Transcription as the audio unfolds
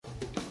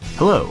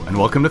Hello, and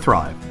welcome to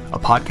Thrive, a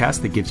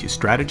podcast that gives you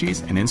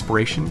strategies and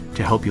inspiration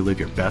to help you live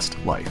your best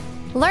life.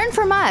 Learn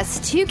from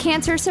us, two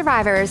cancer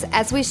survivors,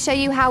 as we show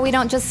you how we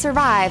don't just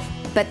survive,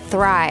 but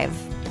thrive.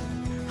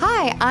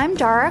 Hi, I'm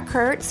Dara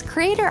Kurtz,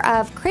 creator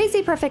of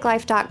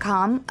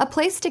CrazyPerfectLife.com, a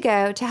place to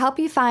go to help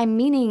you find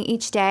meaning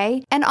each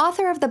day, and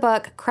author of the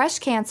book Crush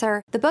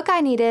Cancer, the book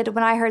I needed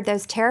when I heard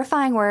those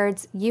terrifying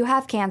words, "You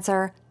have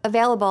cancer,"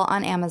 available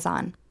on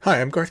Amazon.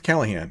 Hi, I'm Garth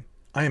Callahan.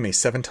 I am a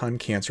 7-time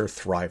cancer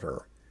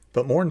thriver.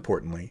 But more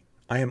importantly,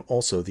 I am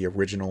also the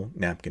original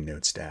napkin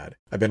notes dad.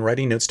 I've been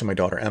writing notes to my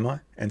daughter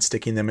Emma and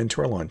sticking them into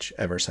her lunch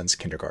ever since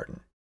kindergarten.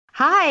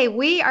 Hi,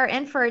 we are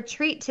in for a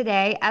treat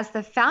today as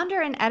the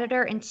founder and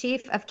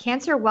editor-in-chief of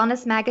Cancer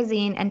Wellness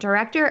Magazine and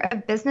director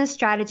of business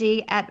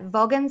strategy at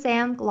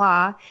Vogelzang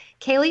Law.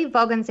 Kaylee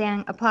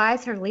Vogelzang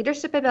applies her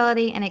leadership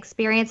ability and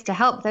experience to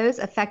help those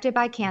affected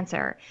by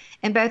cancer.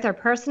 In both her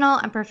personal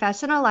and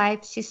professional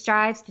life, she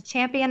strives to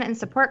champion and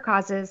support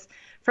causes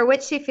for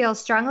which she feels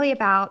strongly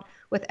about,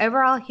 with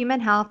overall human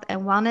health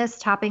and wellness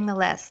topping the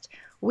list.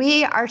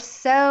 We are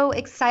so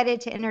excited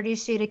to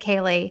introduce you to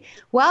Kaylee.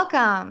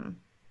 Welcome.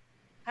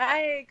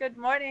 Hi, good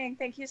morning.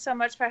 Thank you so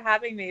much for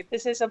having me.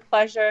 This is a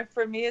pleasure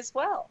for me as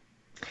well.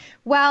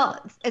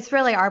 Well, it's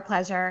really our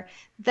pleasure.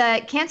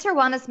 The Cancer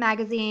Wellness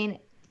Magazine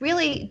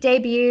really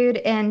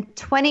debuted in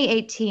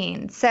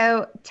 2018.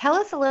 So tell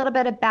us a little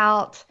bit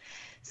about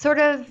sort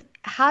of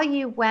how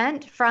you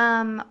went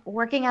from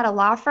working at a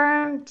law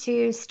firm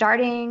to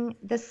starting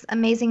this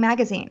amazing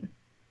magazine.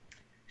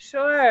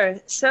 Sure.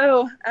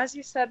 So, as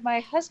you said,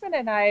 my husband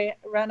and I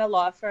run a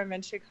law firm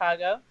in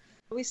Chicago.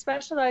 We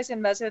specialize in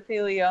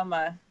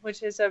mesothelioma,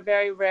 which is a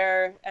very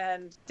rare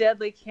and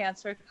deadly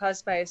cancer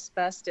caused by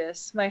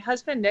asbestos. My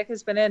husband, Nick,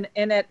 has been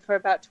in it for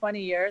about 20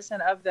 years,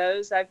 and of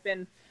those, I've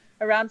been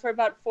around for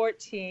about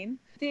 14.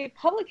 The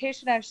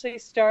publication actually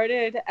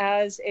started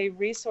as a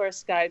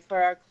resource guide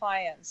for our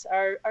clients.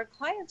 Our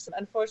clients,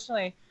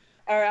 unfortunately,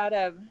 are at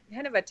a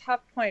kind of a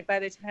tough point by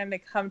the time they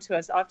come to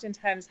us,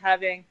 oftentimes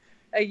having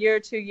a year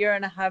to year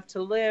and a half to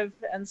live.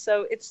 And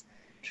so it's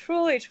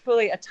truly,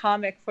 truly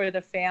atomic for the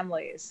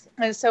families.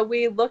 And so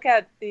we look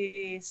at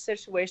the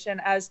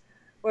situation as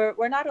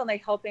we're not only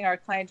helping our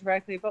client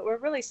directly, but we're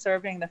really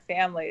serving the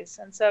families.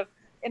 And so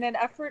in an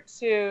effort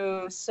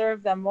to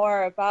serve them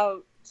more,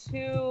 about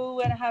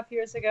 2.5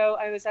 years ago,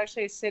 I was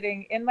actually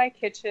sitting in my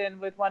kitchen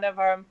with one of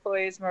our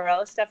employees,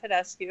 Morella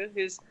Stefanescu,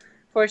 who's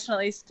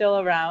fortunately still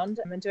around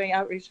and doing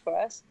outreach for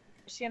us.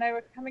 She and I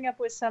were coming up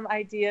with some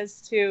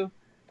ideas to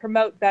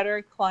promote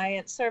better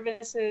client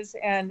services,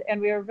 and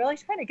we were really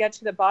trying to get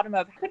to the bottom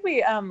of could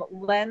we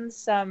lend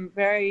some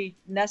very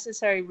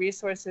necessary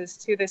resources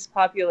to this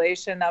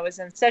population that was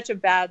in such a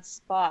bad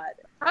spot.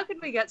 How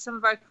could we get some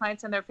of our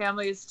clients and their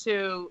families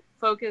to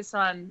focus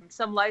on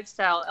some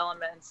lifestyle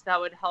elements that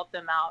would help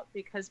them out?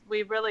 Because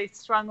we really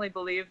strongly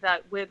believe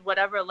that with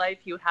whatever life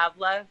you have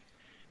left,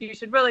 you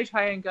should really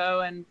try and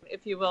go and,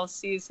 if you will,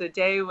 seize the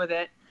day with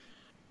it.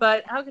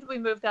 But how could we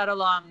move that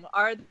along?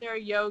 Are there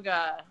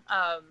yoga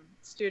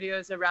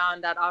studios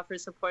around that offer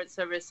support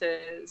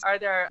services? Are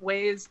there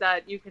ways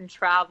that you can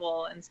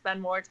travel and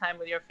spend more time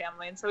with your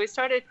family? And so we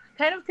started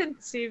kind of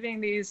conceiving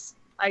these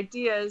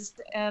ideas,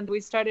 and we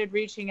started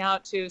reaching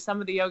out to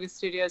some of the yoga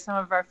studios, some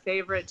of our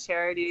favorite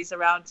charities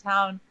around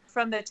town.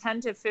 From the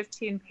 10 to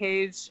 15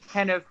 page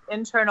kind of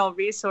internal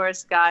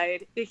resource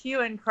guide, the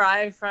hue and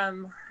cry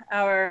from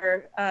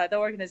the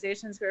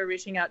organizations we were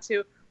reaching out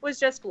to was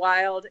just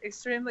wild,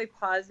 extremely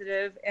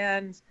positive,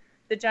 and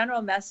the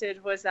general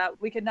message was that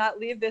we could not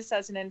leave this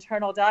as an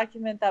internal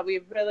document, that we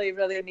really,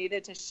 really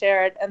needed to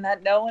share it, and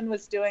that no one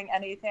was doing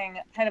anything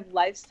kind of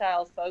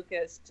lifestyle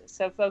focused.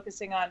 So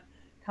focusing on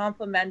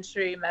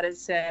complementary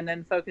medicine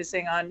and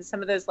focusing on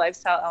some of those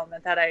lifestyle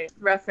elements that I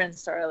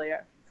referenced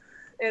earlier.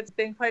 It's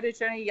been quite a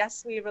journey.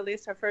 Yes, we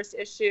released our first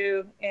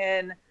issue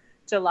in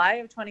July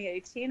of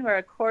 2018. We're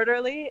a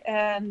quarterly,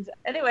 and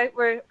anyway,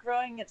 we're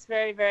growing. It's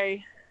very,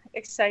 very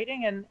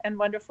exciting and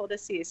wonderful to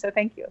see. So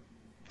thank you.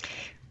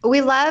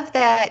 We love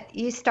that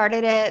you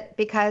started it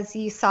because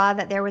you saw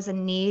that there was a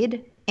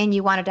need and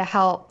you wanted to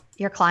help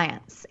your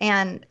clients.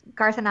 And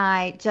Garth and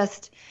I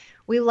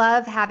we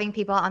love having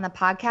people on the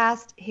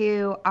podcast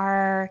who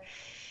are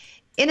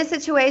in a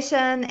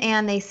situation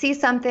and they see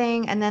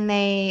something and then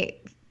they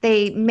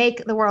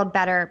make the world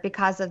better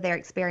because of their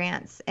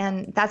experience.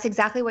 And that's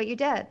exactly what you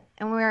did.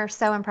 And we're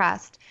so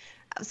impressed.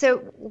 So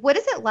what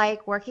is it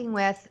like working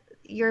with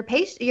your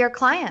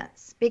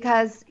clients?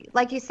 Because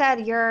like you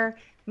said, you're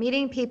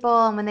meeting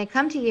people, and when they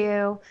come to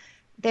you,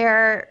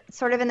 they're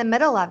sort of in the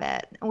middle of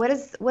it. What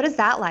is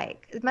that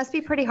like? It must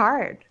be pretty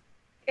hard.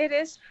 It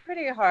is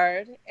pretty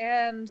hard,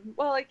 and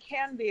well, it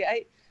can be.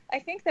 I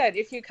think that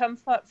if you come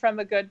from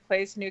a good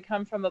place and you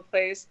come from a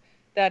place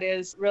that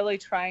is really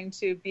trying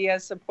to be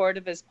as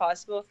supportive as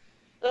possible,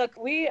 look,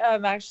 we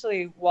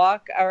actually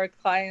walk our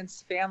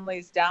clients'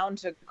 families down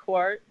to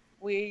court.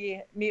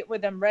 We meet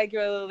with them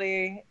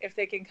regularly. If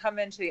they can come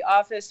into the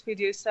office, we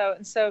do so.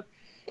 And so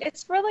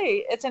it's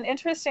an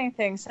interesting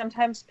thing.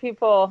 Sometimes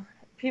people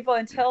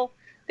until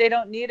they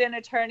don't need an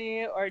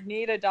attorney or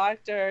need a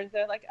doctor.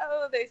 They're like,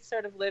 oh, they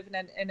sort of live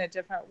in a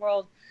different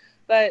world.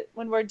 But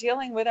when we're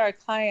dealing with our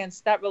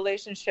clients, that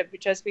relationship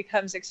just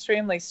becomes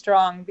extremely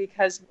strong,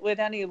 because with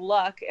any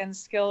luck and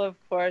skill, of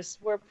course,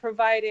 we're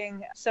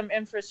providing some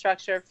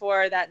infrastructure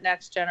for that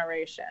next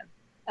generation,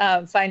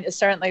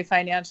 certainly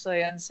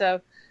financially. And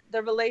so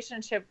the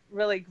relationship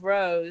really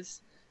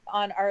grows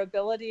on our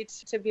ability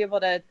to be able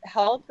to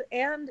help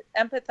and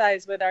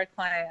empathize with our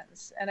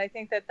clients. And I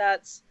think that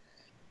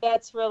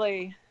that's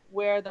really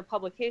where the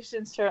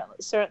publication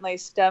certainly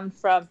stemmed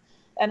from,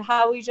 and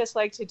how we just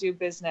like to do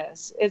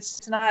business.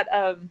 It's not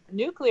a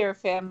nuclear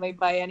family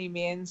by any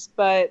means,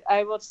 but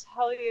I will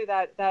tell you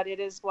that it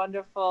is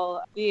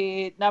wonderful.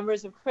 The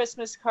numbers of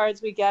Christmas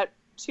cards we get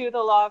to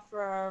the law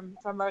firm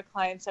from our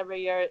clients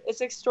every year,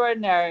 it's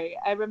extraordinary.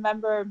 I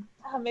remember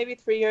maybe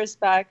 3 years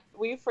back,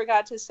 we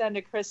forgot to send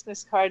a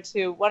Christmas card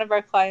to one of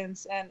our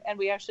clients, and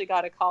we actually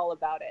got a call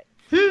about it.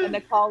 And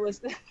the call was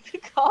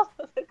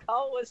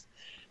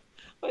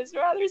was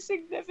rather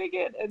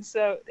significant. And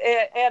so,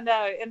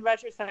 in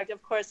retrospect,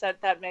 of course,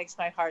 that makes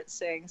my heart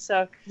sing.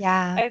 So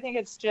yeah, I think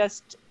it's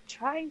just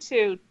trying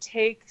to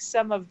take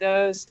some of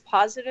those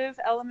positive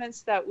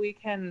elements that we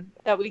can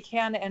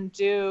and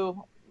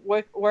do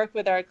work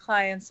with our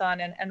clients on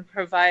and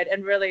provide,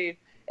 and really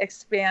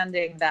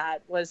expanding that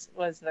was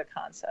the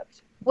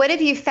concept. What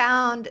have you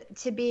found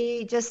to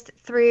be, just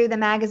through the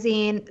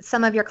magazine,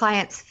 some of your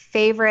clients'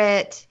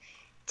 favorite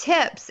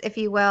tips, if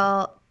you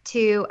will,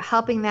 to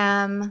helping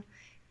them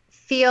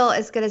feel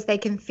as good as they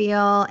can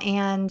feel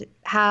and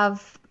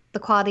have the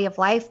quality of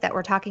life that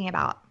we're talking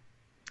about?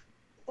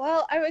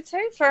 Well, I would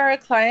say for our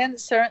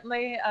clients,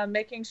 certainly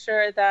making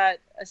sure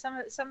that some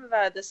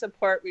of the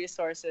support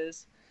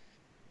resources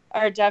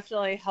are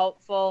definitely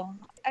helpful.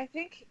 I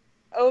think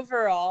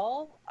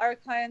overall, our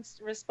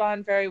clients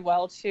respond very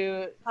well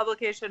to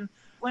publication.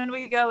 When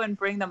we go and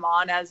bring them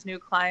on as new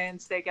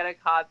clients, they get a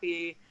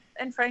copy.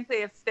 And frankly,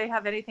 if they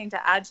have anything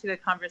to add to the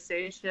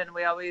conversation,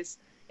 we always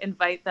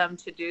invite them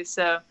to do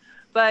so.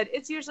 But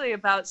it's usually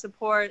about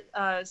support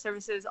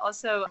services.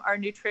 Also, our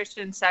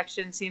nutrition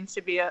section seems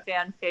to be a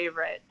fan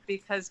favorite,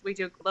 because we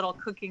do little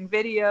cooking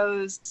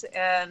videos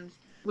and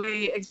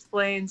we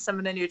explain some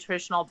of the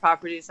nutritional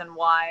properties and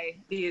why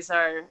these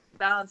are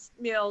balanced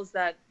meals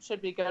that should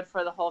be good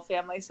for the whole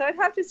family. So I'd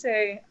have to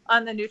say,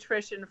 on the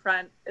nutrition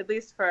front, at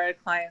least for our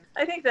clients,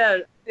 I think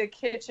that the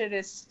kitchen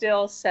is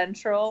still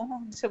central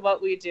to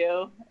what we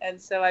do. And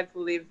so I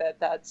believe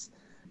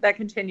that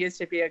continues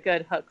to be a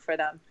good hook for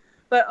them.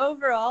 But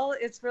overall,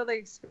 it's really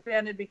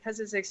expanded, because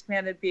it's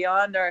expanded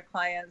beyond our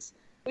clients.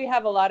 We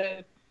have a lot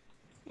of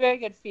very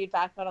good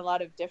feedback on a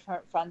lot of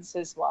different fronts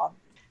as well.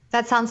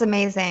 That sounds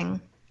amazing.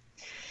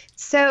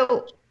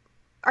 So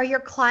are your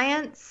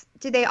clients,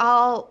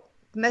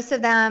 most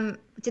of them,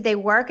 do they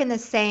work in the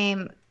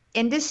same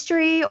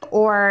industry,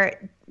 or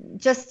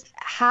just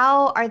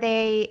how are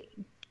they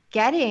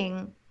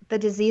getting the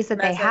disease that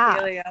they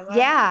have?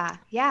 Yeah.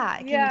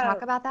 Can you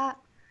talk about that?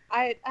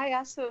 I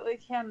absolutely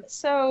can.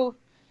 So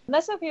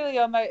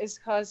mesothelioma is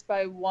caused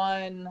by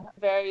one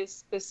very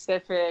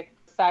specific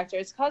factor.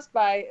 It's caused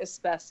by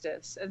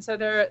asbestos. And so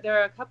there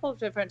are a couple of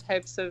different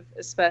types of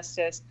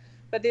asbestos,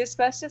 but the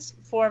asbestos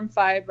form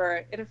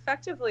fiber, it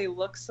effectively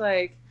looks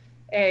like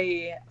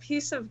a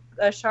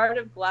shard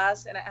of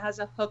glass, and it has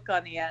a hook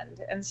on the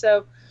end. And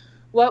so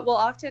what will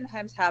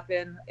oftentimes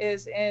happen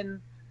is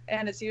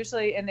and it's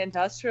usually in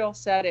industrial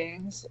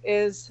settings,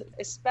 is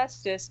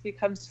asbestos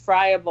becomes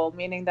friable,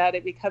 meaning that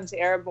it becomes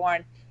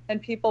airborne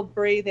and people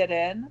breathe it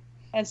in.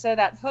 And so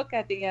that hook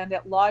at the end,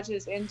 it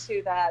lodges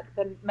into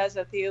the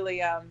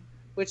mesothelium,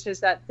 which is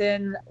that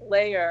thin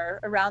layer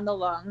around the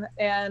lung,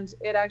 and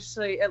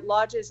it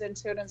lodges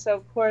into it. And so,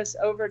 of course,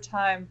 over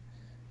time,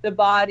 the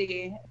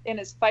body, in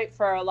its fight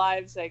for our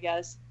lives, I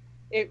guess,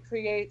 it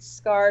creates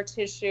scar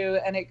tissue,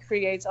 and it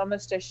creates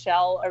almost a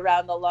shell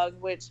around the lung,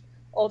 which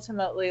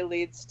ultimately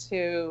leads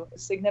to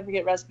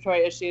significant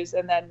respiratory issues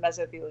and then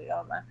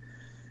mesothelioma.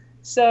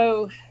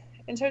 So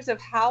in terms of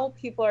how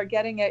people are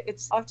getting it,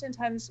 it's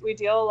oftentimes we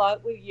deal a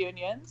lot with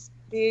unions.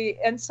 The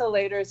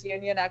insulators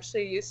union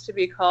actually used to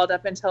be called,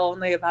 up until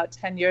only about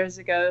 10 years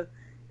ago,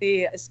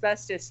 the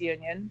asbestos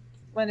union.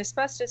 When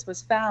asbestos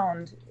was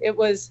found, it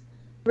was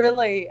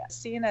really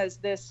seen as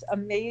this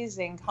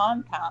amazing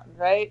compound,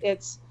 right?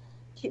 It's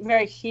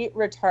very heat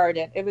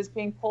retardant. It was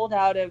being pulled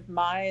out of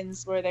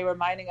mines where they were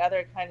mining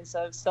other kinds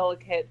of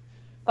silicate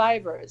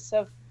fibers.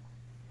 So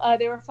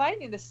they were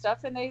finding this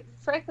stuff, and they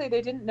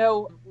didn't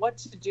know what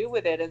to do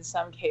with it in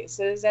some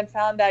cases, and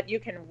found that you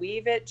can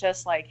weave it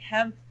just like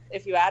hemp.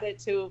 If you add it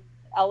to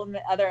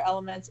other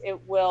elements, it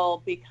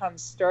will become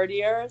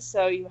sturdier.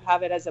 So you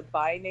have it as a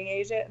binding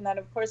agent, and then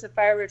of course a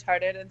fire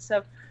retardant. And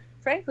so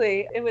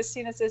frankly, it was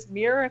seen as this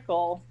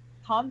miracle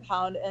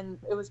compound, and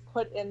it was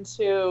put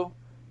into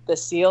the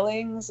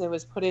ceilings, it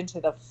was put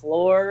into the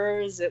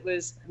floors, it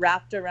was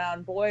wrapped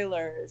around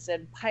boilers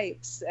and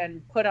pipes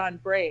and put on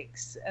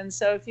brakes. And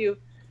so if you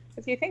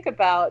think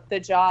about the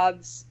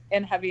jobs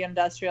in heavy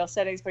industrial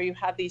settings where you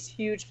have these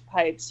huge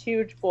pipes,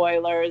 huge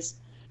boilers,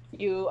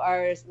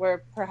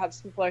 where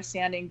perhaps people are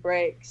sanding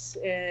brakes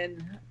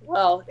in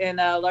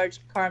large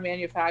car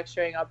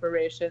manufacturing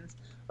operations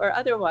or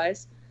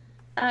otherwise,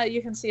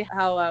 you can see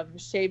how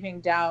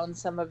shaving down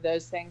some of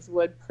those things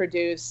would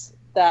produce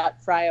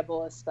that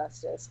friable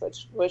asbestos,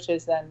 which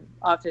is then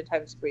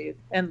oftentimes breathed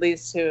and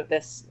leads to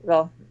this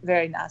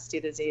very nasty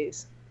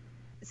disease.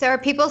 So are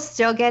people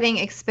still getting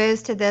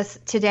exposed to this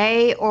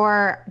today,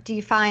 or do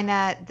you find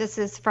that this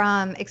is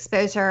from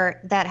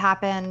exposure that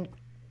happened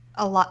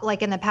a lot,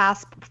 like in the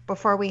past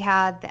before we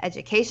had the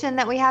education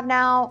that we have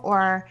now?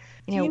 Or,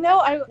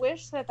 I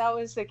wish that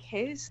was the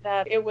case,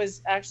 that it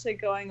was actually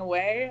going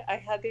away. I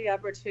had the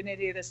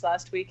opportunity this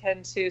last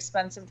weekend to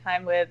spend some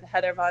time with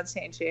Heather Von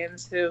St.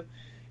 James, who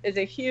is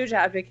a huge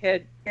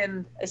advocate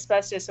in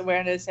asbestos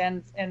awareness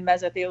and in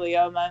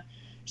mesothelioma.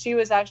 She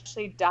was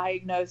actually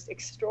diagnosed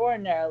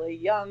extraordinarily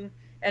young,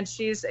 and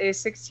she's a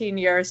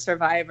 16-year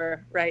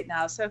survivor right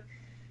now. So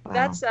wow.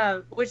 That's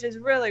which is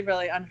really,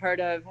 really unheard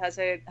of. As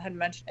I had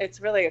mentioned,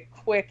 it's really a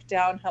quick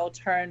downhill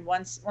turn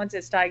once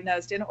it's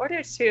diagnosed. In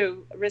order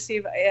to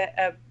receive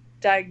a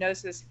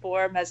diagnosis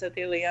for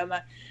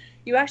mesothelioma,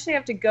 you actually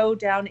have to go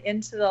down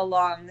into the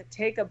lung,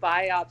 take a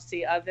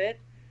biopsy of it,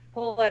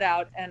 pull it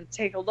out, and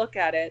take a look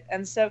at it.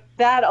 And so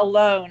that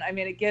alone,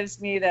 it gives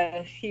me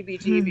the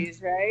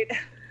heebie-jeebies, right?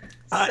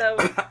 So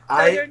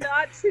there are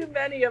not too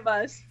many of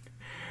us.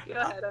 Go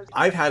ahead.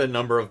 I've had a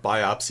number of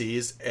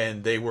biopsies,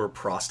 and they were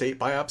prostate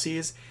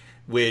biopsies,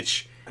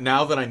 which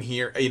now that I'm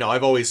here,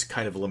 I've always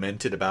kind of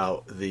lamented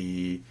about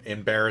the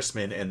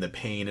embarrassment and the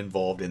pain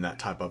involved in that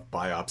type of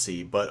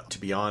biopsy. But to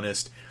be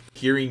honest,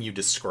 hearing you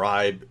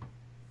describe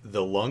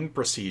the lung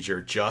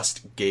procedure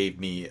just gave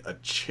me a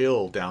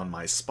chill down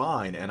my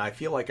spine, and I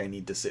feel like I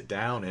need to sit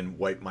down and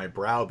wipe my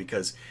brow,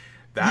 because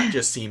that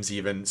just seems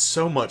even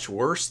so much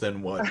worse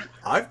than what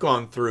I've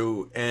gone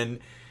through. And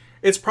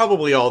it's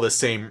probably all the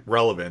same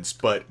relevance,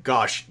 but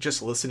gosh,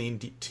 just listening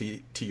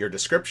to your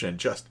description,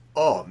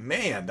 oh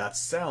man, that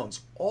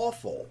sounds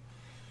awful.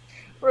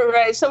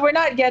 Right. So we're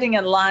not getting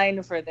in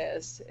line for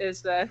this,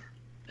 is the...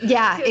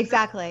 Yeah,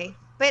 exactly.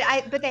 But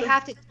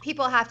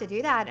people have to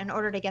do that in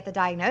order to get the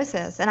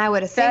diagnosis. And I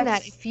would assume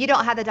that if you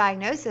don't have the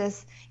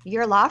diagnosis,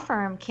 your law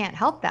firm can't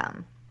help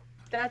them.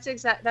 That's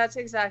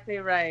exactly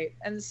right.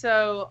 And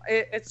so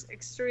it's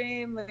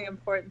extremely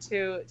important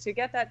to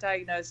get that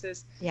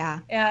diagnosis. Yeah.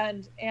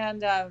 And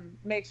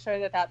make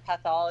sure that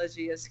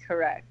pathology is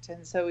correct,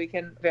 and so we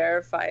can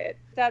verify it.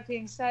 That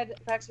being said,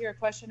 back to your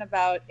question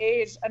about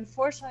age,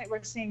 unfortunately,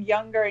 we're seeing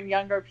younger and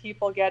younger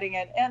people getting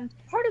it. And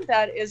part of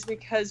that is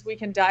because we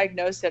can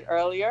diagnose it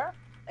earlier,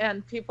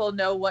 and people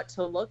know what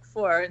to look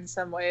for in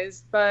some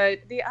ways.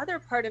 But the other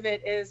part of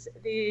it is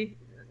the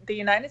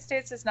United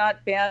States has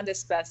not banned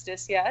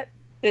asbestos yet.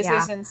 This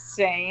is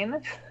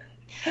insane.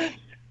 I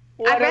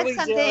read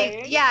something.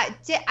 Doing? Yeah,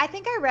 I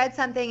think I read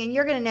something, and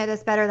you're going to know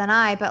this better than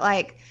I, but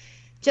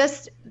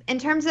just in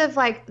terms of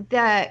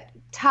the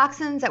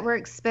toxins that we're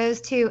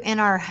exposed to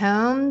in our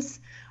homes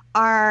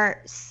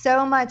are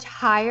so much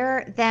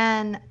higher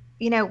than,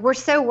 we're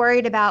so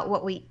worried about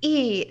what we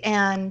eat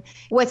and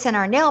what's in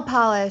our nail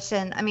polish.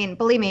 And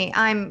believe me,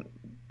 I'm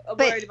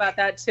worried about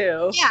that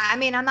too. Yeah,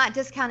 I'm not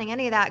discounting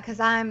any of that,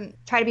 because I'm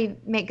trying to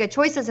make good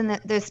choices in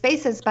those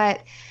spaces,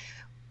 but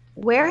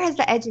where has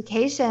the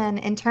education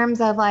in terms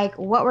of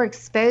what we're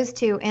exposed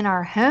to in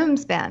our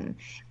homes been?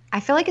 I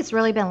feel like it's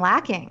really been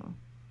lacking.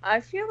 I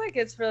feel like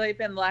it's really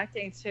been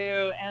lacking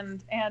too.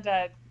 And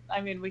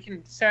we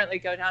can certainly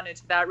go down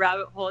into that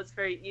rabbit hole. It's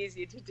very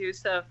easy to do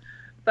so.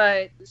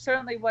 But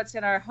certainly what's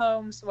in our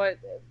homes,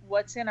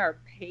 what's in our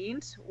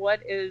paint,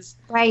 what is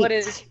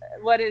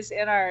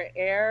in our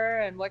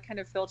air, and what kind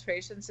of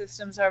filtration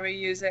systems are we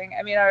using?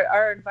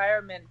 Our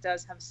environment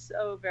does have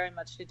so very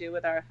much to do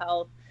with our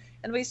health.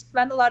 And we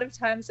spend a lot of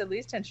times, at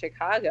least in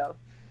Chicago,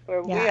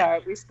 where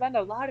we spend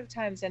a lot of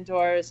times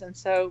indoors. And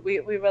so we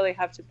really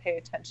have to pay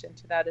attention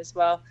to that as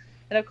well.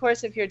 And of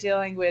course, if you're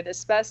dealing with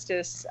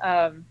asbestos,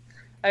 I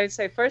would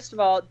say, first of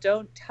all,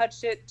 don't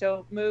touch it,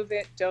 don't move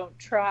it, don't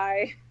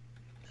try.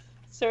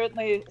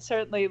 Certainly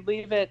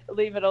leave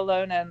it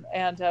alone,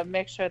 and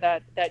make sure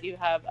that you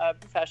have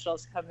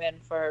professionals come in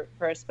for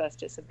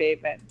asbestos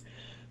abatement.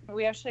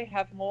 We actually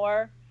have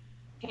more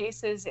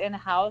cases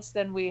in-house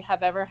than we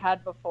have ever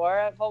had before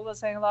at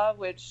Vogelsang Law,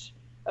 which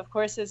of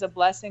course is a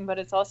blessing, but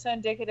it's also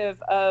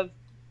indicative of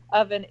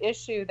an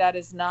issue that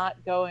is not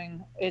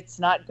going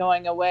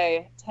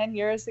away. 10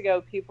 years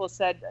ago, people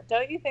said,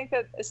 don't you think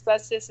that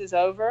asbestos is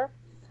over?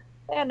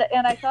 And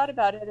I thought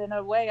about it in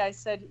a way. I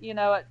said,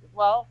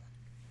 well,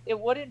 it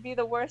wouldn't be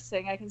the worst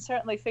thing. I can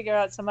certainly figure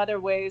out some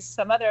other ways,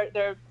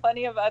 there are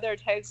plenty of other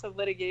types of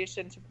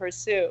litigation to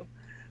pursue.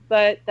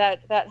 But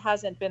that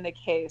hasn't been the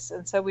case,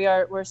 and so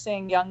we're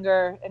seeing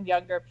younger and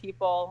younger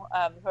people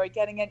who are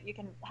getting it. You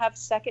can have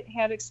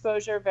secondhand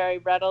exposure very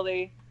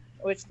readily,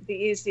 which the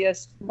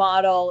easiest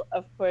model,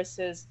 of course,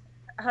 is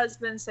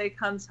husband, say,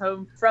 comes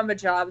home from a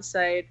job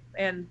site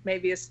and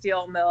maybe a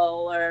steel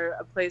mill or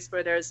a place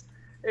where there's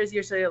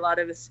usually a lot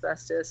of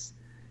asbestos.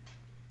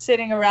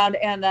 sitting around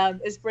and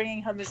is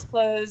bringing home his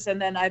clothes,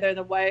 and then either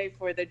the wife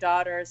or the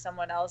daughter or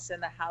someone else in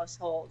the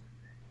household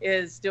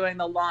is doing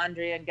the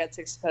laundry and gets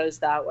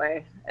exposed that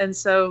way. And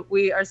so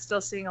we are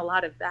still seeing a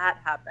lot of that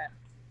happen.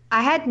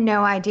 I had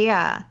no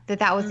idea that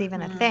that was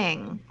even a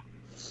thing.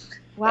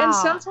 Wow. And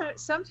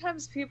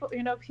sometimes people,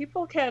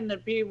 people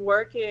can be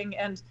working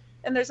and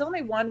there's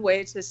only one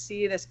way to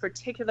see this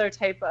particular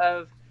type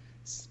of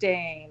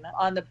stain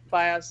on the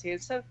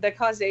biopsy. So the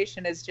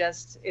causation is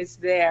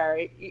there.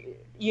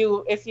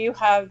 If you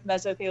have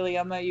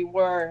mesothelioma, you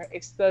were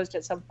exposed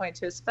at some point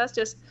to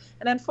asbestos.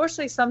 And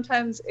unfortunately,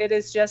 sometimes it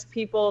is just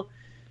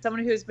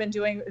someone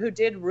who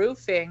did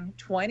roofing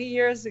 20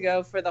 years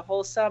ago for the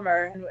whole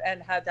summer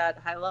and had that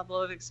high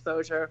level of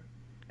exposure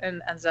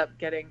and ends up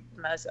getting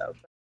meso.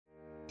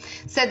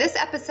 So this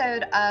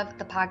episode of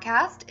the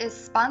podcast is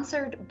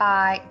sponsored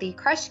by the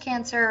Crush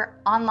Cancer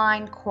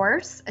online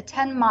course, a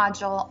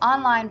 10-module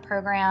online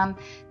program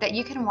that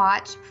you can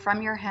watch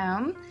from your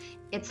home.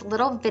 It's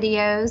little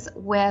videos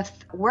with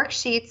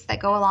worksheets that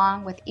go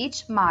along with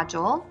each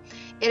module.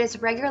 It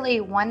is regularly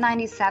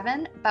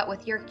 $197, but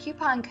with your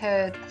coupon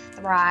code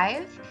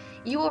THRIVE,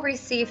 you will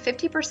receive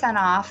 50%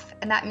 off,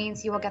 and that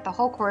means you will get the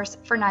whole course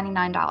for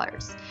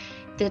 $99.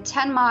 The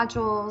 10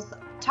 modules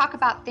talk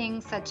about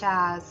things such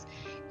as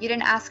you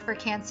didn't ask for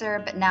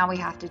cancer, but now we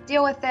have to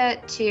deal with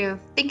it, to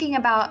thinking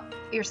about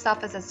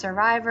yourself as a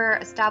survivor,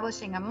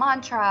 establishing a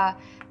mantra,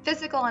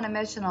 physical and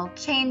emotional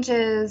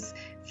changes,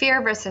 fear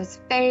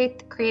versus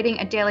faith, creating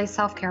a daily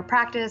self-care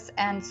practice,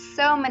 and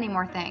so many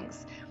more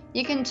things.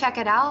 You can check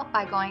it out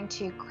by going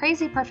to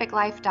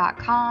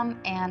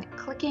crazyperfectlife.com and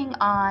clicking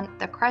on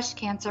the Crush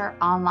Cancer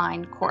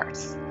online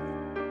course.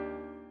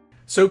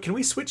 So can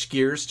we switch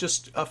gears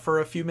just for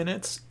a few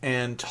minutes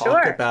and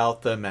talk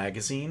about the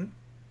magazine?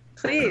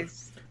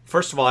 Please.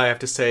 First of all, I have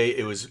to say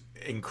it was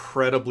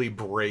incredibly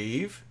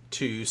brave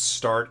to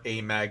start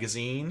a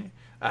magazine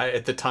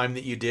at the time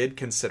that you did,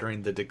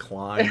 considering the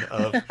decline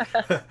of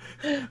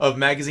of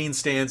magazine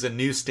stands and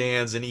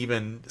newsstands and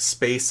even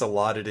space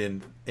allotted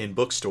in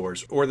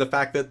bookstores, or the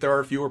fact that there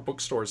are fewer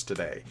bookstores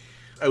today.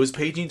 I was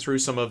paging through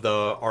some of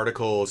the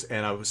articles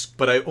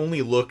but I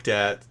only looked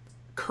at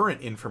current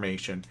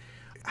information.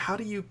 How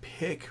do you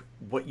pick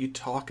what you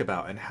talk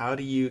about, and how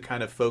do you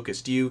kind of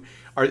focus?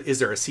 Is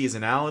there a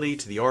seasonality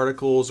to the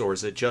articles, or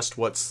is it just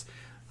what's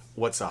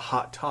a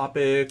hot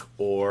topic?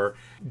 Or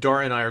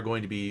Dara and I are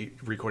going to be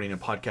recording a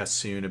podcast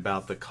soon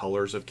about the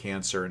colors of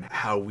cancer and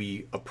how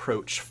we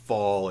approach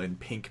fall, and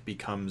pink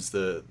becomes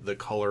the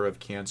color of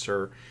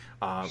cancer.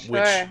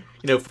 Which,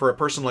 for a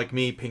person like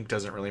me, pink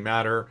doesn't really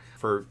matter.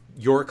 For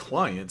your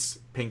clients,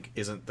 pink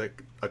isn't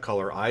a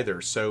color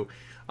either. So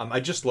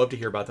I'd just love to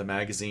hear about the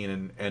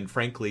magazine, and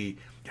frankly,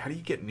 how do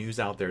you get news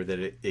out there that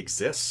it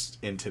exists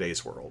in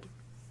today's world?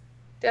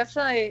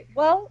 Definitely.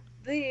 Well,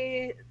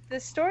 the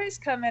stories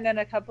come in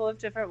a couple of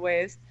different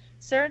ways.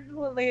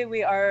 Certainly,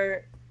 we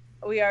are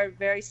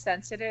very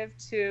sensitive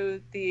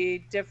to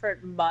the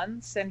different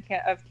months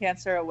of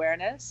cancer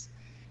awareness.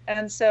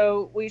 And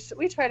so we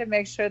try to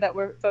make sure that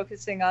we're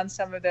focusing on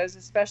some of those,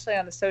 especially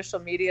on the social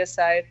media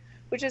side,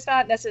 which is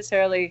not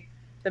necessarily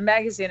the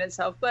magazine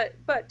itself,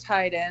 but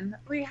tied in.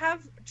 We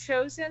have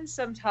chosen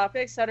some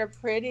topics that are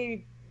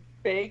pretty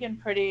big and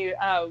pretty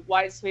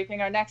wide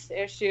sweeping. Our next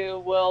issue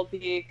will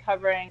be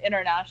covering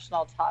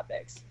international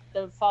topics.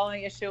 The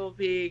following issue will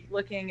be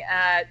looking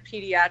at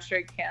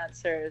pediatric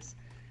cancers.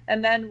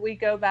 And then we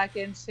go back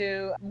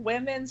into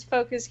women's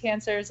focused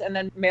cancers and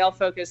then male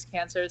focused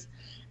cancers.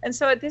 And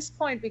so at this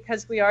point,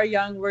 because we are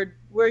young,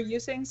 we're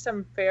using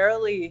some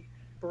fairly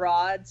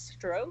broad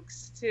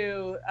strokes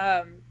to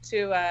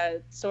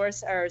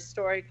source our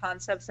story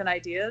concepts and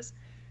ideas.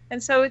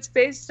 And so it's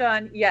based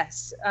on,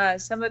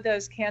 some of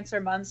those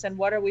cancer months and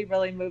what are we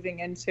really moving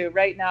into.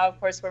 Right now, of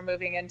course, we're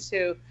moving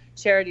into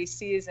charity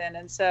season.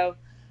 And so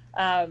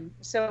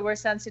we're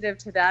sensitive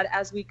to that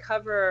as we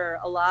cover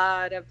a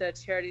lot of the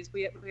charities.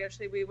 We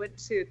went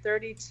to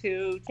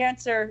 32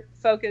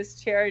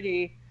 cancer-focused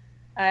charity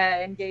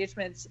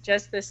engagements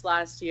just this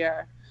last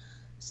year.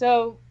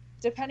 So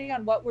depending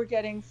on what we're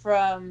getting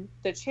from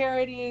the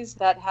charities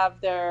that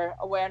have their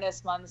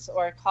awareness months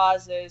or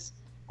causes,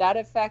 that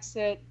affects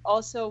it.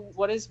 Also,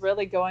 what is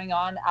really going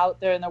on out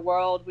there in the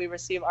world. We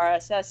receive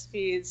RSS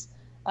feeds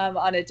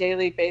on a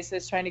daily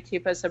basis, trying to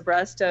keep us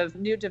abreast of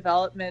new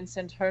developments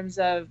in terms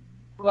of,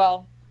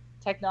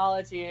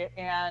 technology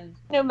and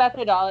new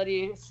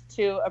methodologies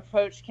to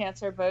approach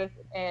cancer, both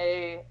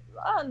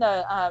on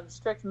the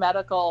strict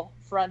medical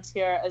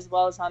frontier as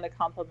well as on the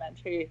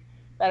complementary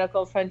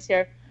medical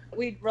frontier.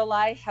 We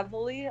rely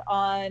heavily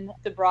on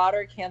the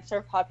broader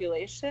cancer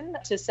population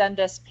to send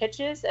us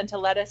pitches and to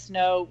let us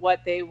know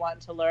what they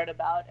want to learn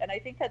about. And I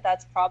think that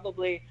that's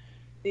probably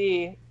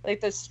the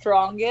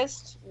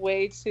strongest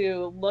way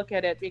to look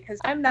at it, because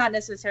I'm not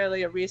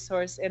necessarily a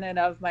resource in and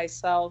of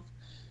myself.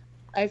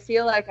 I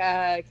feel like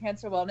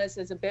Cancer Wellness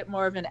is a bit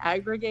more of an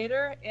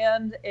aggregator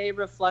and a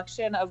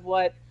reflection of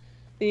what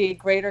the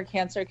greater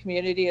cancer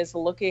community is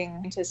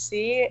looking to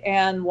see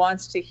and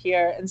wants to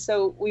hear. And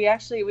so we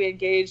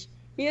engage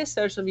via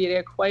social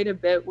media quite a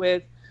bit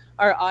with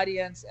our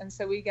audience. And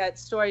so we get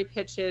story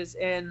pitches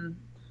in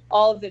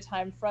all of the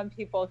time from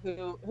people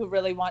who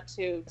really want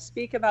to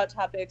speak about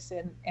topics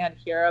and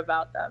hear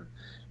about them.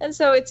 And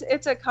so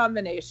it's a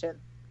combination.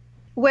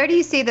 Where do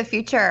you see the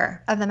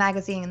future of the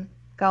magazine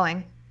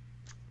going?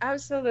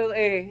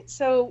 Absolutely.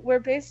 So we're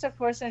based, of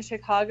course, in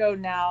Chicago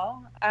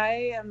now.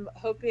 I am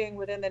hoping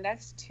within the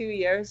next 2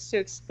 years to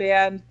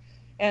expand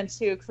and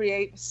to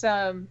create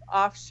some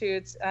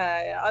offshoots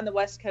on the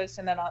West Coast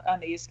and then on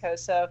the East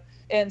Coast. So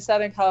in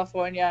Southern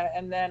California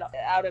and then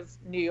out of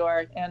New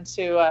York, and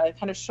to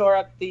kind of shore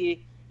up the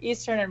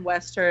Eastern and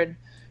Western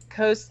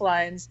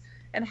coastlines.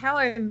 And how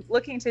I'm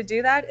looking to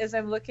do that is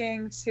I'm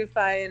looking to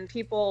find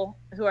people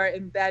who are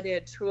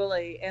embedded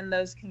truly in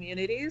those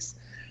communities,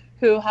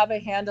 who have a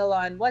handle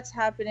on what's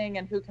happening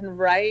and who can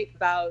write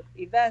about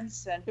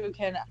events and who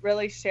can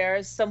really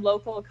share some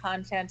local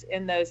content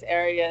in those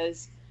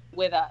areas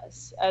with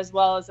us, as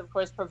well as, of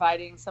course,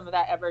 providing some of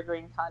that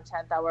evergreen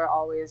content that we're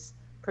always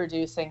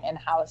producing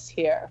in-house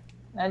here.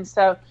 And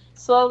so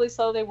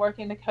slowly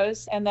working the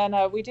coast. And then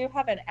we do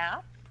have an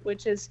app,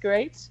 which is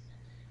great.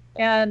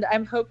 And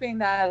I'm hoping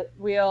that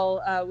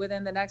we'll,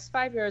 within the next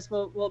 5 years,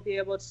 we'll be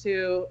able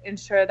to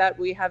ensure that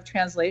we have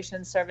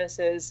translation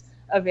services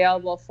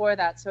available for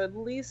that. So at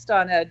least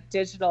on the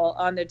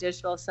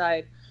digital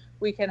side,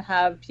 we can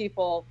have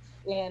people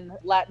in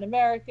Latin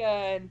America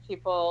and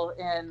people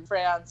in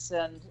France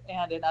and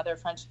in other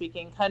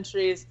French-speaking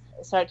countries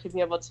start to be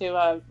able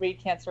to read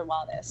Cancer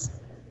Wellness.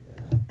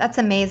 That's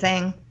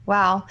amazing.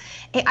 Wow.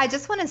 Hey, I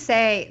just want to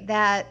say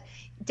that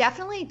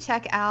definitely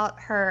check out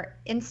her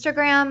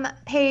Instagram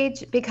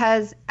page,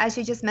 because as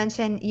you just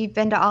mentioned, you've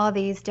been to all of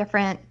these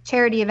different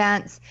charity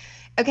events.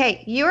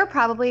 Okay, you are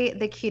probably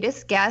the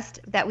cutest guest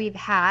that we've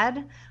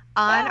had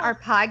on our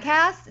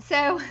podcast.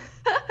 So,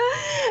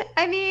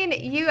 I mean,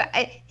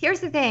 here's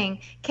the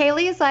thing.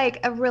 Kaylee is like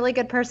a really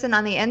good person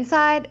on the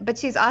inside, but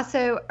she's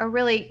also a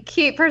really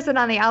cute person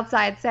on the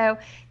outside. So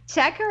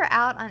check her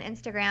out on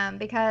Instagram,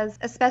 because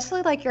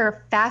especially like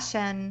your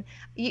fashion,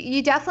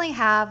 you definitely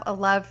have a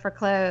love for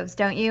clothes,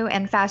 don't you?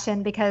 And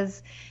fashion,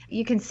 because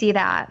you can see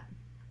that.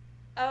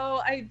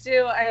 Oh, I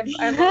do.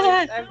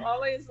 I've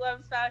always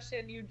loved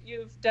fashion.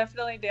 You've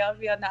definitely nailed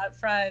me on that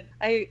front.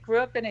 I grew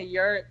up in a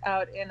yurt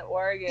out in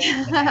Oregon,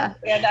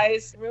 and I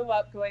grew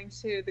up going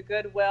to the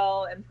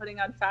Goodwill and putting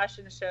on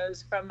fashion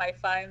shows from my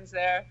finds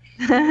there.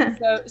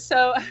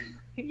 So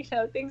you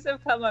know, things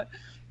have come up.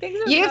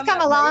 You've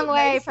come a long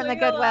way from the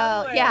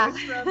Goodwill, yeah.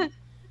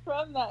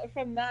 From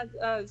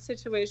that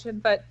situation,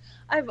 but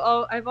I've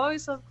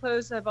always loved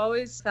clothes. I've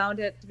always found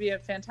it to be a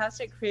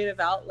fantastic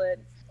creative outlet.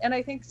 And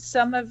I think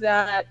some of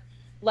that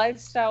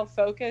lifestyle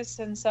focus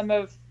and some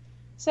of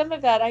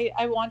that,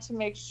 I want to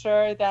make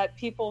sure that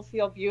people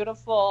feel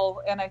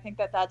beautiful. And I think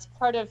that that's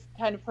part of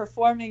kind of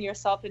performing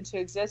yourself into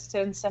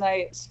existence. And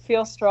I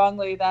feel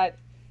strongly that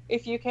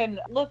if you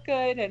can look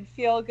good and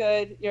feel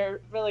good,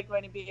 you're really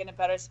going to be in a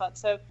better spot.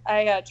 So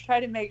I try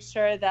to make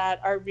sure that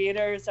our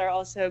readers are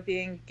also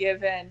being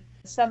given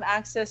some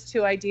access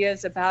to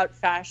ideas about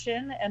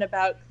fashion and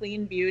about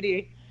clean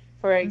beauty,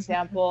 for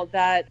example,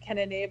 that can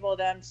enable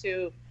them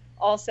to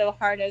also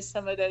harness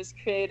some of those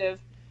creative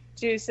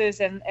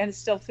juices and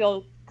still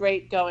feel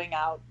great going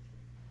out.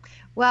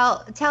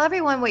 Well, tell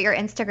everyone what your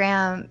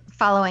Instagram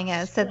following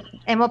is,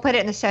 and we'll put it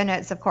in the show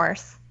notes, of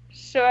course.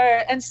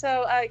 Sure. And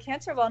so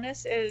Cancer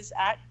Wellness is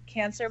at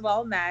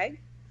CancerWellMag.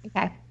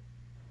 Okay.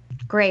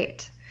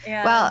 Great.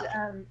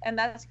 And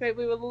that's great.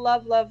 We would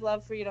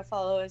love for you to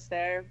follow us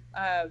there.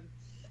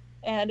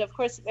 And of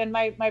course, and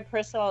my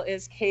personal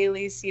is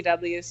Kaylee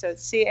CW. So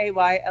it's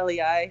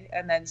CAYLEI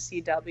and then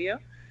CW.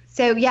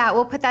 So yeah,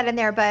 we'll put that in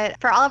there.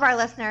 But for all of our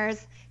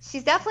listeners,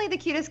 she's definitely the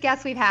cutest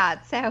guest we've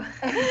had. So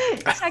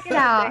check it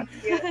out.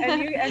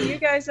 Thank you. And you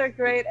guys are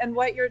great. And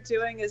what you're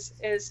doing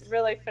is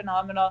really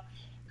phenomenal.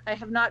 I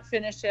have not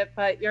finished it,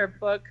 but your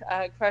book,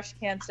 Crush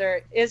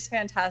Cancer, is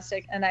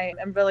fantastic. And I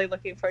am really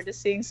looking forward to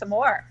seeing some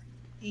more.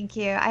 Thank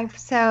you. I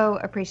so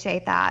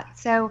appreciate that.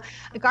 So,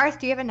 Garth,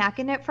 do you have a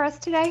napkin note for us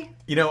today?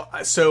 You know,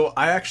 so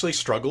I actually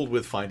struggled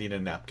with finding a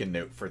napkin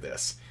note for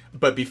this.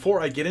 But before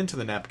I get into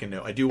the napkin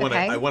note,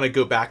 I want to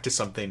go back to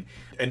something.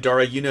 And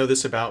Dara, you know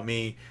this about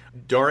me.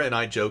 Dara and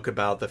I joke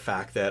about the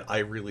fact that I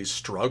really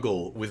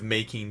struggle with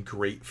making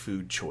great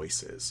food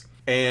choices.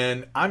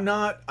 And I'm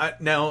not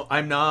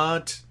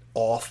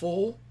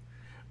awful,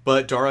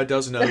 but Dara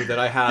does know that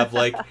I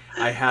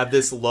have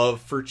this love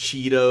for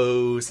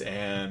Cheetos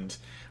and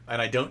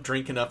I don't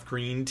drink enough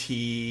green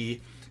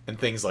tea and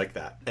things like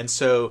that. And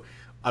so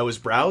I was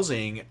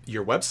browsing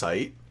your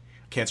website,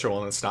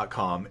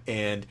 cancerwellness.com,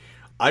 and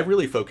I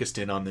really focused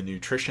in on the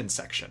nutrition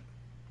section.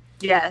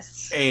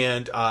 Yes.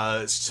 And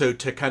so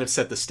to kind of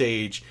set the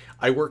stage,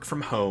 I work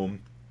from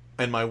home,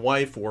 and my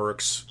wife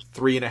works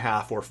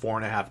 3.5 or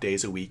 4.5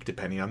 days a week,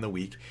 depending on the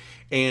week.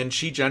 And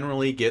she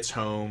generally gets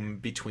home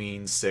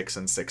between 6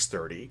 and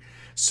 6:30.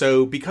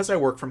 So because I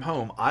work from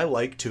home, I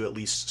like to at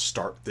least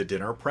start the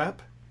dinner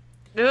prep.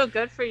 Oh,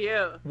 good for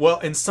you. Well,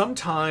 and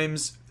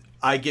sometimes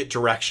I get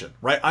direction,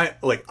 right?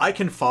 I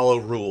can follow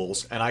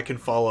rules and I can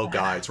follow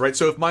guides, right?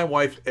 So if my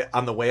wife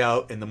on the way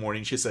out in the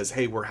morning, she says,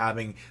 "Hey, we're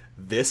having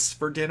this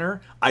for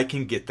dinner," I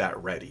can get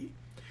that ready.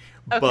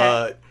 Okay.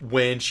 But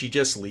when she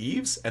just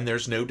leaves and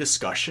there's no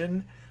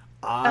discussion,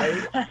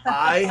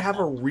 I have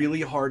a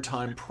really hard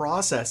time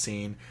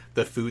processing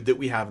the food that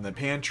we have in the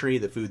pantry,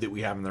 the food that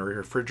we have in the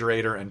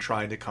refrigerator, and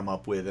trying to come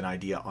up with an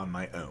idea on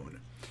my own.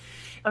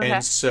 Okay.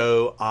 And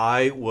so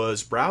I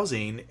was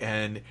browsing,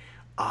 and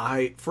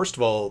first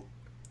of all,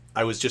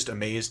 I was just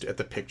amazed at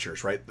the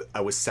pictures, right?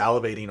 I was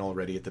salivating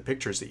already at the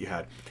pictures that you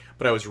had,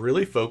 but I was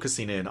really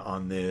focusing in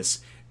on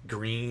this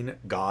green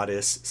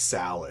goddess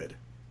salad.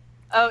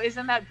 Oh,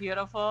 isn't that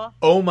beautiful?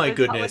 Oh my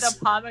goodness. With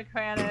the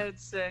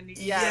pomegranates and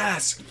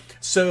yes.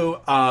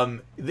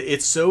 So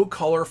it's so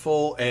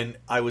colorful, and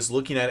I was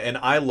looking at it, and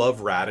I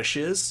love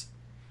radishes.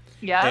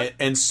 Yeah.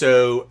 And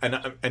so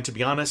to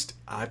be honest,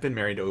 I've been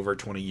married over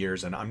 20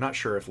 years, and I'm not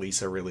sure if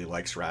Lisa really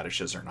likes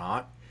radishes or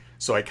not.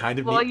 So I kind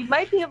of you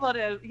might be able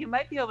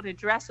to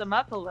dress them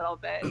up a little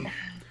bit.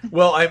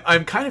 Well,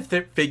 I'm kind of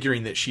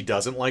figuring that she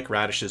doesn't like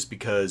radishes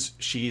because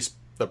she's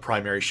the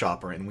primary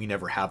shopper and we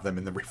never have them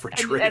in the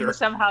refrigerator. And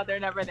somehow they're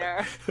never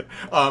there.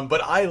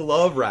 But I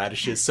love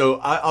radishes, so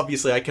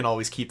obviously I can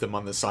always keep them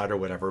on the side or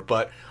whatever.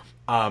 But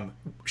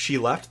she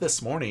left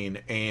this morning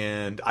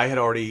and I had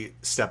already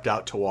stepped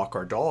out to walk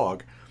our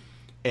dog,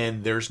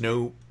 and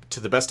to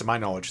the best of my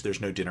knowledge,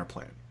 there's no dinner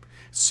plan.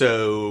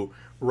 So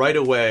right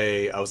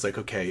away I was like,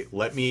 okay,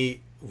 let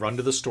me run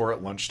to the store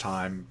at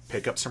lunchtime,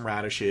 pick up some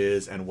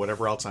radishes and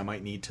whatever else I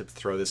might need to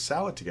throw this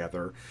salad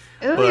together.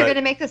 Ooh, you're going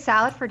to make the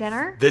salad for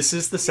dinner? This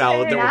is the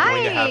salad that we're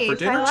going to have for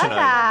dinner tonight.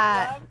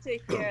 I love to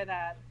hear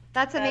that.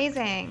 That's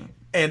amazing.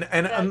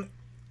 And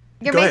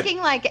you're making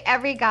like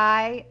every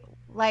guy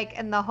like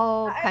in the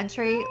whole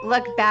country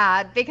look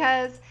bad,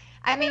 because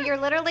I mean, you're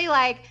literally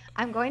like,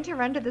 I'm going to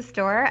run to the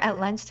store at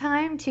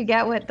lunchtime to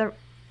get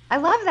I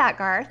love that,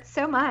 Garth,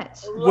 so much.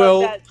 I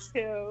love that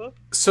too.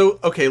 So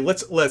okay,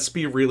 let's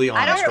be really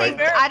honest,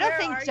 right? I don't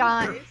think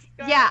John.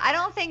 Yeah, I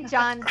don't think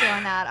John's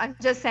doing that. I'm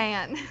just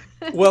saying.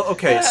 Well,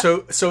 okay,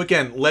 so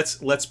again,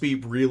 let's be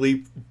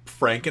really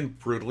frank and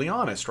brutally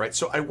honest, right?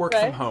 So I work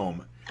from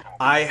home.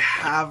 I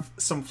have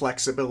some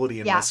flexibility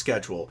in my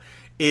schedule.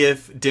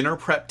 If dinner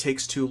prep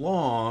takes too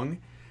long,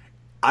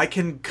 I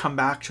can come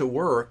back to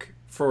work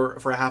for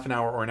a half an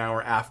hour or an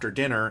hour after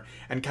dinner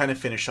and kind of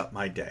finish up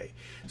my day.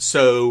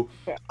 So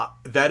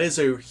that is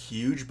a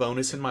huge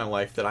bonus in my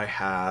life that I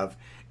have.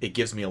 It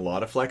gives me a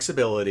lot of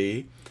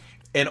flexibility.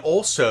 And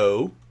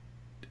also,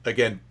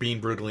 again, being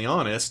brutally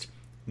honest,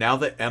 now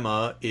that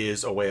Emma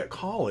is away at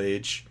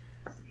college,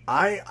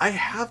 I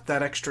have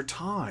that extra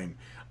time.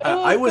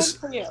 I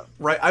was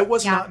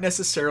not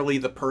necessarily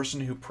the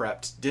person who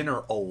prepped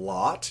dinner a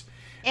lot.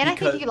 And I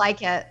think you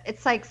like it.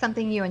 It's like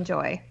something you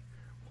enjoy.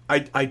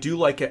 I do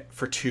like it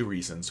for two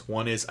reasons.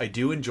 One is I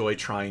do enjoy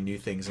trying new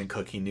things and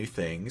cooking new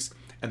things.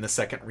 And the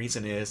second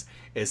reason is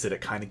that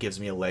it kind of gives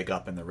me a leg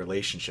up in the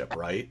relationship,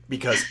 right?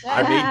 Because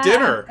I made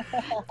dinner.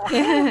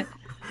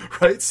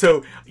 Right?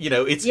 So,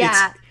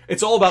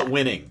 it's all about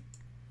winning.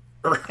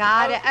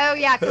 Got it. Oh,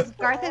 yeah, because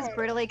Garth is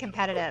brutally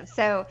competitive.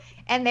 So,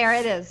 and there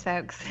it is,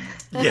 folks.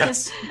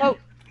 Yes.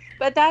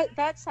 But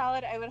that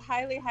salad I would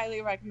highly,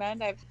 highly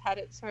recommend. I've had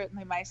it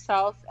certainly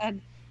myself.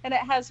 And it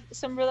has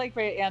some really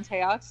great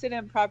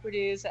antioxidant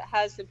properties. It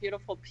has the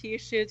beautiful pea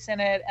shoots in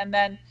it. And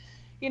then,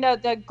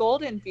 the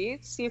golden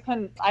beets, you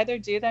can either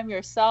do them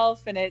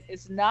yourself, and it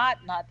is not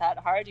that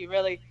hard.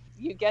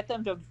 You get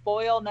them to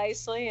boil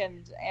nicely,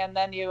 and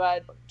then you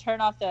turn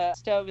off the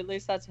stove. At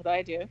least that's what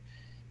I do,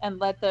 and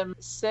let them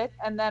sit.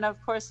 And then,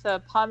 of course,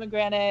 the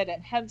pomegranate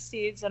and hemp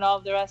seeds and all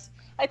of the rest.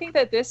 I think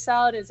that this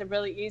salad is a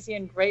really easy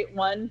and great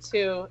one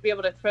to be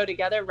able to throw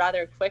together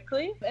rather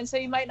quickly. And so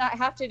you might not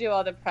have to do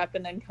all the prep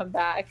and then come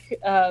back.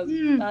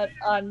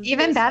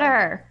 Even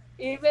better.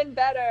 Even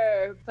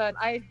better. But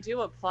I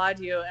do applaud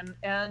you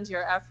and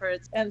your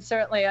efforts. And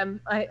certainly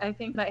I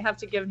think I have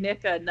to give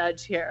Nick a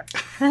nudge here.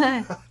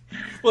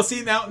 Well,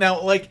 see,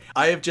 now, like,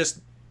 I have just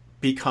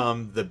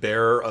become the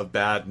bearer of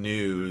bad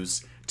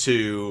news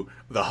to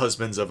the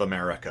husbands of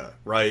America,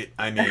 right?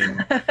 I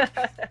mean,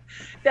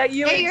 that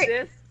you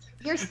exist.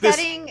 You're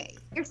setting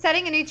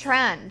a new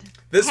trend.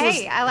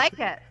 I like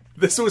it.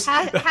 This was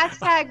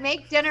hashtag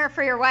make dinner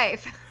for your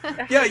wife.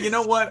 Yeah, you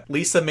know what?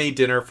 Lisa made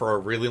dinner for a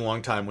really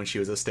long time when she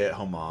was a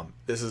stay-at-home mom.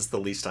 This is the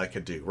least I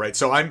could do, right?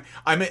 So I'm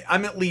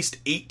at least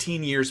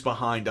 18 years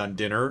behind on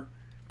dinner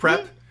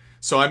prep.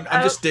 So I'm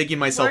just digging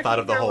myself out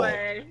of the hole.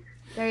 There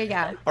you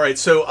go. All right,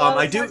 so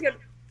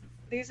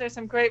These are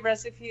some great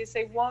recipes.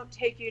 They won't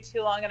take you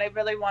too long, and I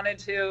really wanted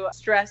to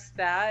stress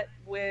that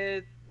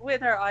with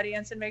our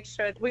audience and make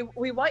sure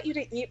we want you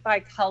to eat by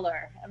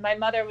color. And my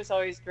mother was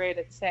always great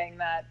at saying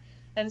that.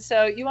 And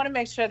so you want to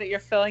make sure that you're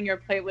filling your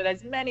plate with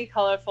as many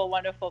colorful,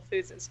 wonderful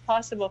foods as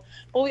possible.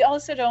 But we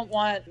also don't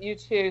want you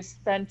to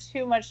spend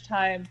too much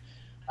time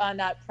on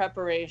that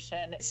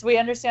preparation. So we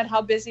understand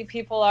how busy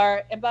people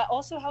are, but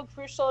also how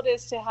crucial it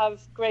is to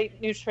have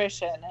great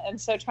nutrition. And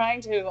so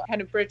trying to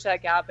kind of bridge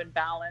that gap and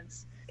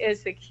balance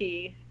is the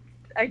key.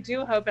 I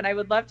do hope, and I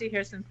would love to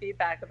hear some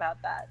feedback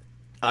about that.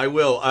 I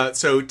will.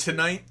 So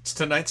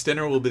tonight's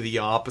dinner will be the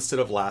opposite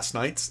of last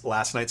night's.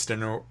 Last night's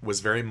dinner was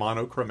very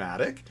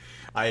monochromatic.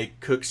 I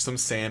cooked some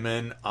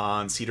salmon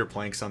on cedar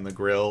planks on the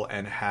grill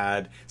and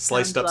had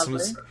sliced up some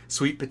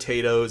sweet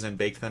potatoes and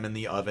baked them in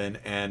the oven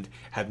and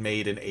had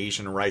made an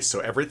Asian rice.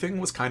 So everything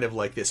was kind of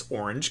like this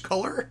orange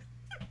color.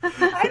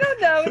 I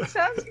don't know. It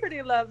sounds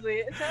pretty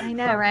lovely. I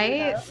know,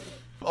 right?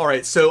 All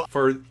right. So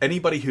for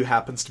anybody who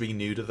happens to be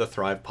new to the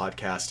Thrive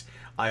podcast,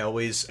 I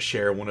always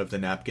share one of the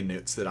napkin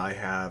notes that I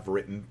have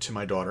written to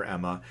my daughter,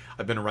 Emma.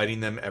 I've been writing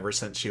them ever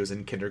since she was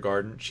in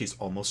kindergarten. She's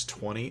almost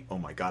 20. Oh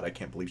my God, I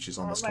can't believe she's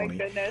almost 20. Oh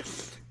my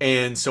goodness.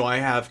 And so I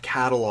have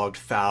cataloged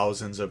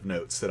thousands of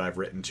notes that I've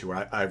written to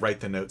her. I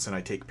write the notes and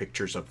I take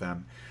pictures of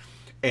them.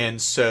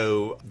 And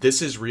so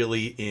this is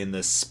really in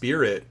the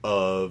spirit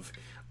of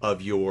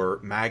your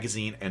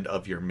magazine and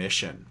of your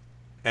mission.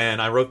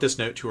 And I wrote this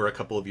note to her a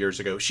couple of years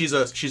ago. She's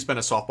been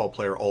a softball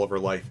player all of her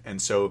life,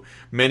 and so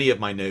many of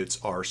my notes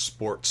are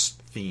sports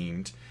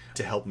themed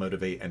to help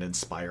motivate and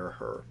inspire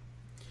her.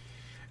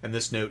 And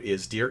this note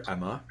is, Dear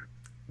Emma,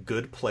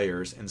 good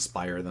players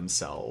inspire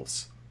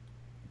themselves.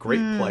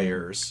 Great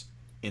players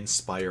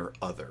inspire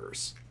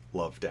others.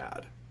 Love,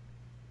 Dad.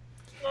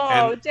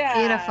 Oh, and, Dad.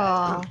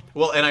 Beautiful.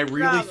 Well, and I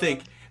really Bravo.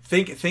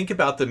 think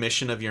about the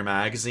mission of your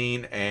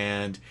magazine,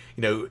 and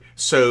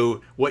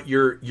so what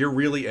you're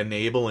really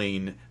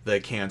enabling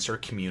the cancer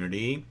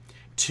community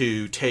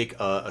to take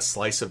a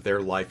slice of their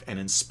life and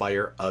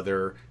inspire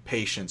other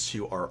patients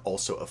who are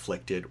also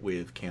afflicted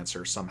with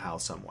cancer somehow,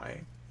 some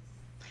way.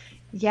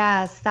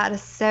 Yes, that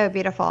is so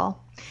beautiful.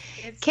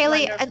 It's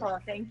Kaylee, wonderful.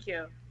 Thank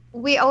you.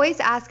 we always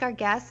ask our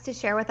guests to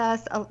share with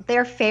us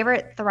their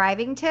favorite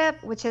thriving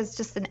tip, which is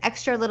just an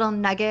extra little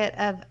nugget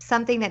of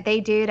something that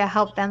they do to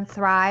help them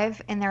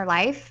thrive in their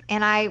life.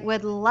 And I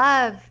would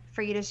love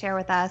for you to share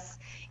with us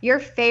your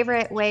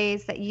favorite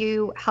ways that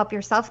you help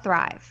yourself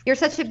thrive. You're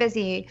such a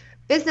busy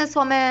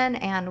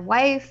businesswoman and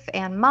wife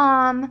and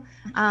mom.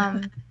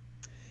 I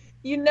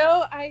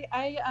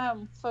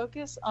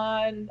focus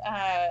on,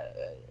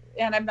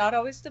 and I'm not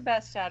always the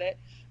best at it,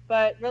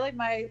 but really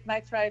my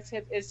Thrive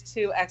tip is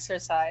to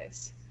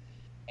exercise.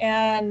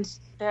 And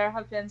there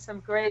have been some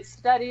great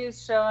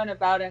studies shown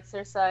about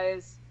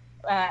exercise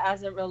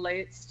as it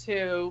relates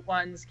to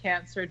one's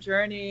cancer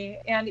journey.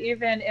 And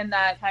even in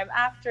that time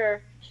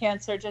after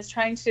cancer, just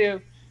trying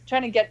to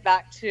get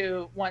back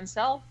to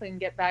oneself and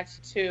get back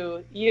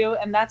to you.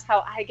 And that's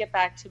how I get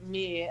back to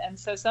me. And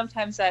so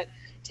sometimes that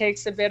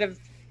takes a bit of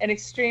an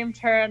extreme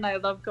turn. I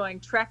love going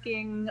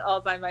trekking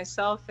all by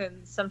myself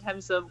and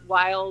sometimes the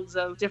wilds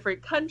of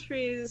different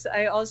countries.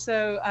 I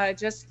also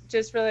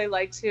just really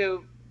like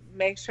to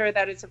make sure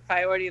that it's a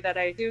priority that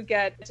I do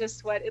get to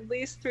sweat at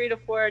least 3 to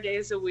 4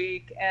 days a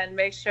week and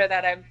make sure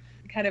that I'm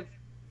kind of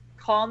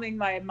calming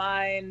my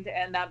mind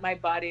and that my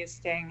body is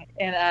staying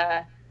in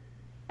a,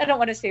 I don't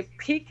want to say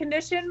peak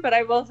condition, but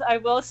I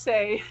will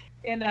say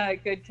in a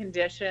good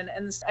condition.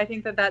 And I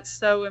think that that's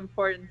so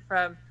important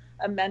from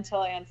a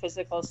mental and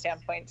physical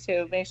standpoint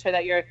to make sure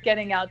that you're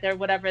getting out there,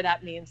 whatever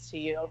that means to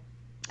you.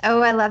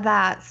 Oh, I love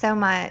that so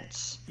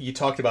much. You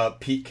talked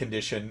about peak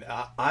condition.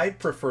 I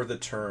prefer the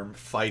term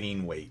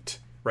fighting weight,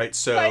 right?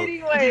 So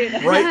fighting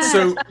weight. Right.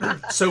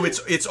 So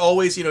it's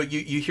always,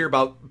 you hear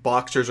about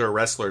boxers or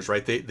wrestlers,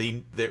 right?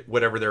 They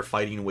whatever their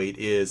fighting weight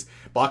is,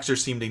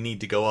 boxers seem to need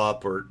to go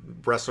up or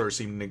wrestlers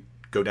seem to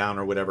go down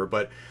or whatever,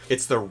 but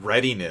it's the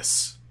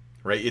readiness,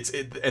 right?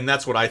 And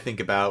that's what I think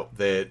about,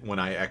 that when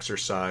I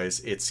exercise,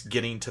 it's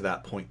getting to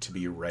that point to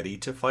be ready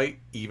to fight,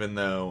 even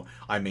though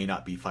I may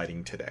not be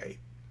fighting today.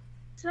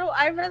 So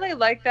I really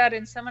like that.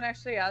 And someone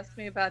actually asked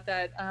me about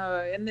that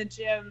in the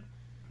gym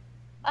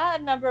a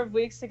number of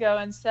weeks ago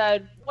and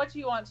said, what do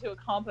you want to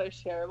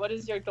accomplish here? What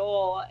is your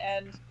goal?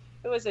 And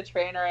it was a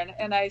trainer.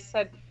 And I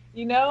said,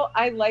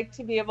 I like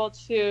to be able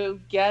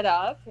to get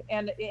up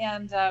and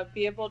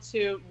be able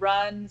to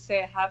run,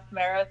 say, a half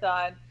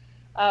marathon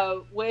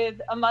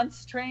with a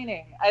month's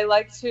training. I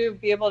like to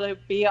be able to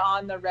be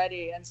on the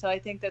ready. And so I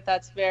think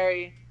that's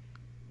very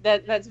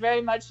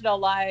much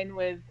in line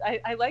with,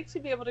 I like to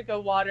be able to go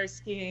water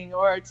skiing,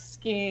 or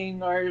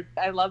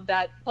I love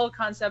that whole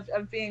concept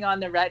of being on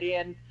the ready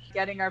and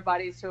getting our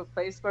bodies to a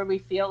place where we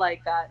feel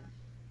like that.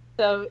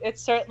 So it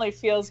certainly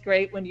feels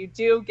great when you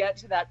do get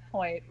to that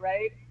point,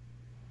 right?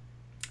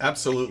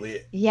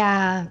 Absolutely.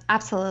 Yeah,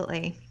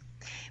 absolutely.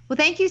 Well,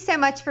 thank you so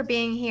much for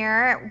being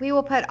here. We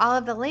will put all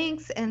of the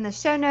links in the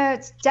show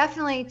notes.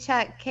 Definitely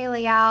check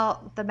Kaylee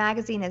out. The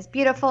magazine is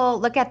beautiful.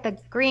 Look at the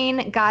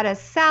Green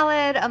Goddess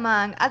salad,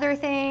 among other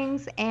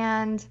things.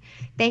 And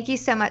thank you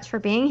so much for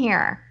being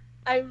here.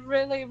 I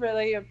really,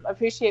 really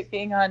appreciate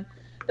being on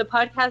the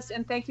podcast.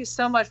 And thank you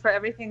so much for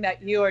everything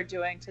that you are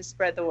doing to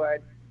spread the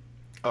word.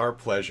 Our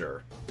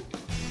pleasure.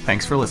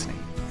 Thanks for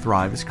listening.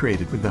 Thrive is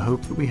created with the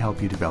hope that we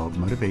help you develop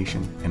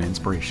motivation and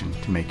inspiration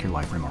to make your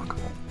life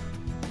remarkable.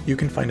 You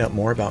can find out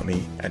more about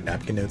me at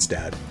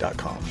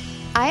napkinnotesdad.com.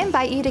 I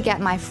invite you to get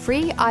my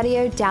free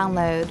audio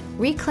download,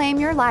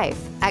 Reclaim Your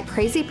Life, at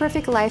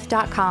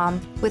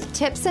crazyperfectlife.com with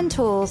tips and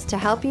tools to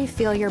help you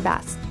feel your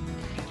best.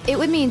 It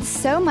would mean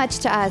so much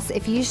to us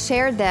if you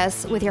shared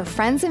this with your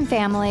friends and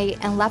family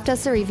and left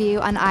us a review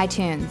on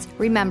iTunes.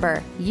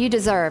 Remember, you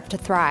deserve to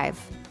thrive.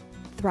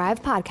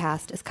 Thrive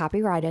Podcast is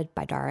copyrighted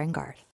by Dara and Garth.